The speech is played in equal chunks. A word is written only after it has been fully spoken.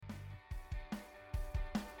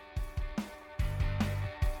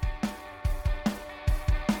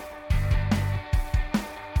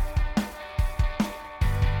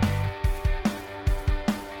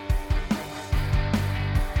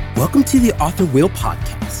Welcome to the Author Wheel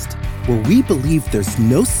Podcast, where we believe there's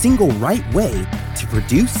no single right way to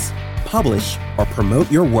produce, publish, or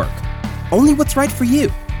promote your work. Only what's right for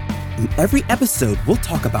you. In every episode, we'll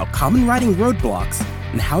talk about common writing roadblocks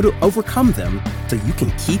and how to overcome them so you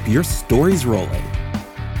can keep your stories rolling.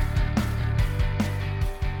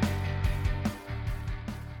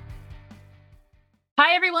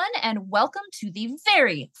 Hi, everyone, and welcome to the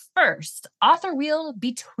very first Author Wheel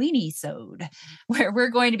Between-isode, where we're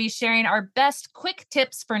going to be sharing our best quick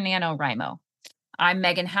tips for NaNoWriMo. I'm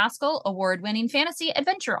Megan Haskell, award-winning fantasy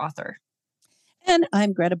adventure author. And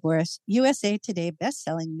I'm Greta Boris, USA Today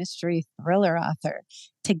best-selling mystery thriller author.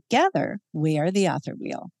 Together, we are the Author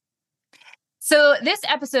Wheel. So this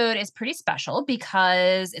episode is pretty special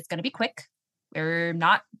because it's going to be quick. We're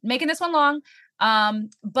not making this one long.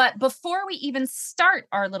 But before we even start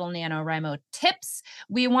our little NaNoWriMo tips,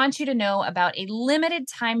 we want you to know about a limited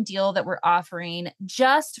time deal that we're offering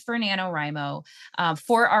just for NaNoWriMo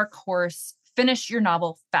for our course, Finish Your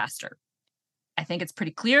Novel Faster. I think it's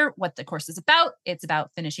pretty clear what the course is about. It's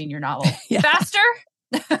about finishing your novel faster.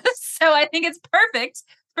 So I think it's perfect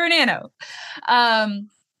for Nano.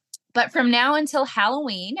 But from now until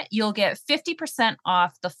Halloween, you'll get 50%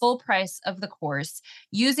 off the full price of the course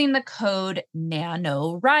using the code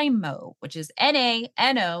NaNoWriMo, which is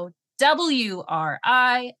NaNoWriMo.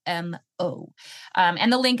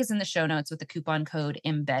 And the link is in the show notes with the coupon code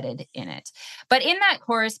embedded in it. But in that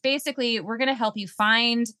course, basically, we're going to help you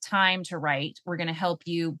find time to write. We're going to help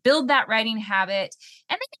you build that writing habit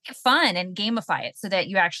and make it fun and gamify it so that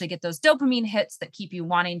you actually get those dopamine hits that keep you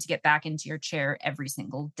wanting to get back into your chair every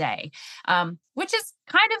single day, which is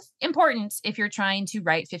kind of important if you're trying to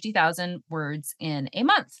write 50,000 words in a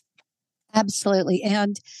month. Absolutely.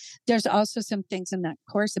 And there's also some things in that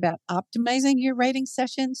course about optimizing your writing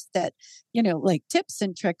sessions that, like tips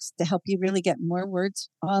and tricks to help you really get more words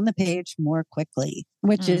on the page more quickly,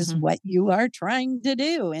 which is what you are trying to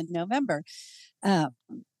do in November.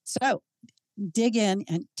 So dig in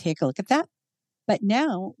and take a look at that. But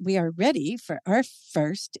now we are ready for our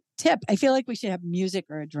first tip. I feel like we should have music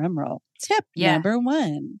or a drum roll. Tip number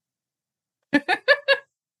 1.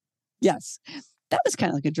 Yes. That was kind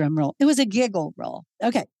of like a drum roll. It was a giggle roll.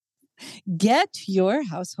 Okay. Get your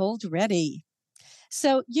household ready.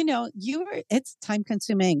 So, it's time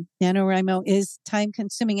consuming. NaNoWriMo is time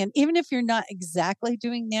consuming. And even if you're not exactly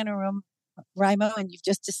doing NaNoWriMo and you've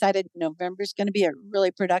just decided November is going to be a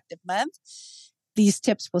really productive month, these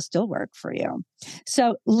tips will still work for you.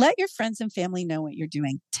 So let your friends and family know what you're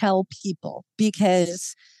doing. Tell people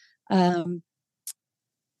because,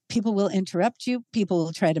 people will interrupt you. People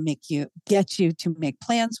will try to get you to make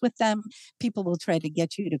plans with them. People will try to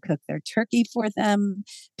get you to cook their turkey for them.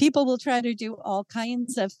 People will try to do all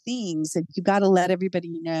kinds of things. And you got to let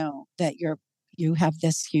everybody know that you have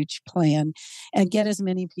this huge plan and get as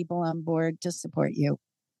many people on board to support you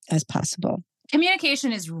as possible.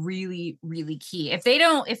 Communication is really, really key. If they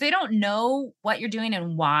don't know what you're doing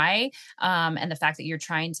and why, and the fact that you're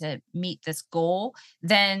trying to meet this goal,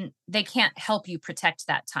 then they can't help you protect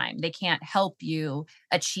that time. They can't help you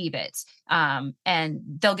achieve it. And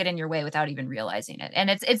they'll get in your way without even realizing it. And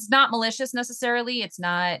it's not malicious necessarily. It's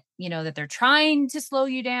not, that they're trying to slow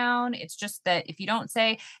you down. It's just that if you don't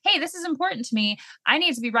say, hey, this is important to me. I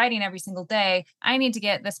need to be writing every single day. I need to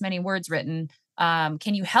get this many words written.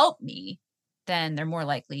 Can you help me? Then they're more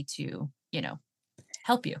likely to,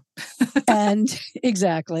 help you. And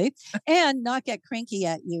exactly. And not get cranky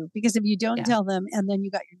at you. Because if you don't tell them and then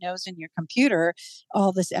you got your nose in your computer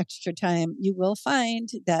all this extra time, you will find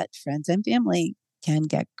that friends and family can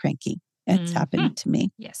get cranky. It's happened to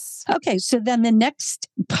me. Yes. Okay. So then the next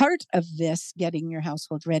part of this, getting your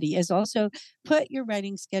household ready, is also put your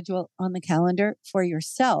writing schedule on the calendar for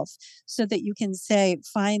yourself so that you can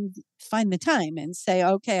find the time and say,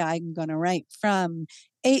 okay, I'm going to write from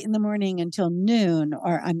 8 a.m. until noon,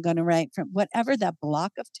 or I'm going to write from whatever that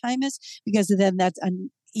block of time is, because then that's an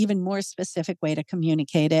even more specific way to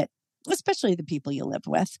communicate it. Especially the people you live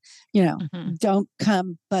with, don't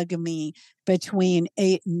come bug me between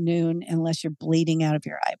 8 and noon unless you're bleeding out of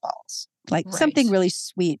your eyeballs. Something really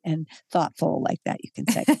sweet and thoughtful like that, you can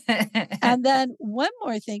say. And then one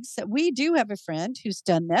more thing. So we do have a friend who's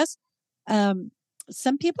done this.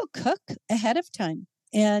 Some people cook ahead of time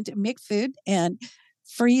and make food and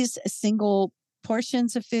freeze single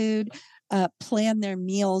portions of food, plan their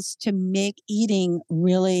meals to make eating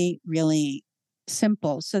really, really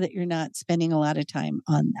simple so that you're not spending a lot of time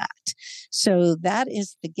on that. So that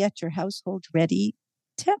is the get your household ready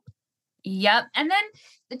tip. Yep. And then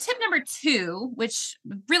the tip number 2, which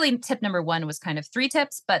really tip number 1 was kind of 3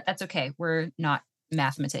 tips, but that's okay. We're not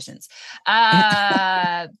mathematicians.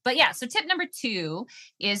 But yeah, so tip number 2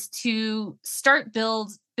 is to start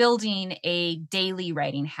building a daily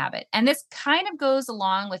writing habit. And this kind of goes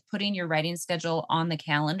along with putting your writing schedule on the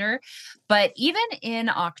calendar. But even in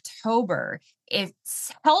October, it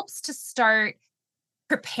helps to start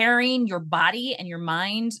preparing your body and your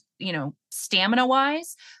mind, stamina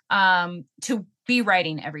wise, to be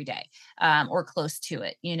writing every day, or close to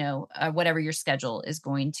it, whatever your schedule is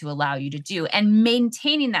going to allow you to do, and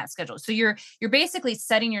maintaining that schedule. So you're basically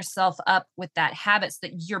setting yourself up with that habit so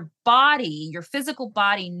that your physical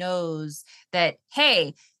body knows that,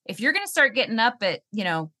 hey, if you're going to start getting up at,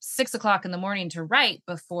 6 o'clock in the morning to write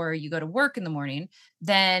before you go to work in the morning,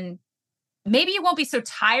 then maybe you won't be so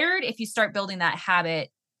tired if you start building that habit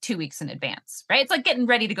 2 weeks in advance, right? It's like getting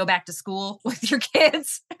ready to go back to school with your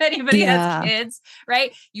kids. If anybody has kids,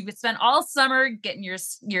 right? You've spent all summer getting your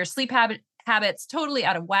sleep habits totally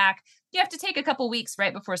out of whack. You have to take a couple weeks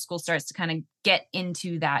right before school starts to kind of get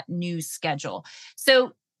into that new schedule.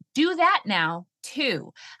 So do that now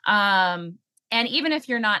too. And even if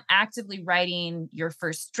you're not actively writing your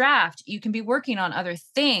first draft, you can be working on other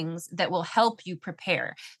things that will help you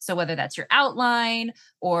prepare. So whether that's your outline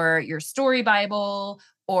or your story Bible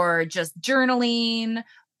or just journaling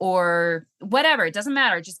or whatever, it doesn't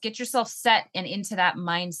matter. Just get yourself set and into that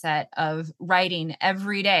mindset of writing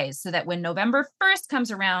every day so that when November 1st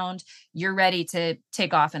comes around, you're ready to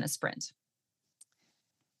take off in a sprint.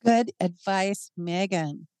 Good advice,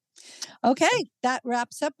 Megan. Okay, that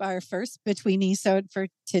wraps up our first Between-isode for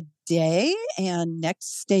today. And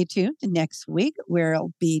stay tuned. Next week,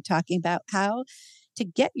 we'll be talking about how to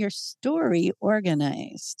get your story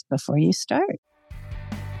organized before you start.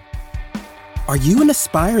 Are you an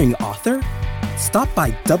aspiring author? Stop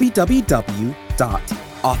by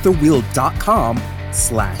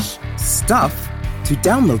www.authorwheel.com/stuff to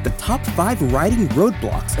download the top 5 writing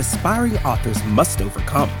roadblocks aspiring authors must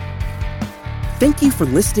overcome. Thank you for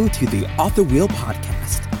listening to the Author Wheel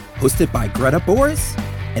podcast, hosted by Greta, Boris,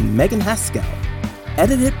 and Megan Haskell,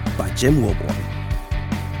 edited by Jim Wilborn.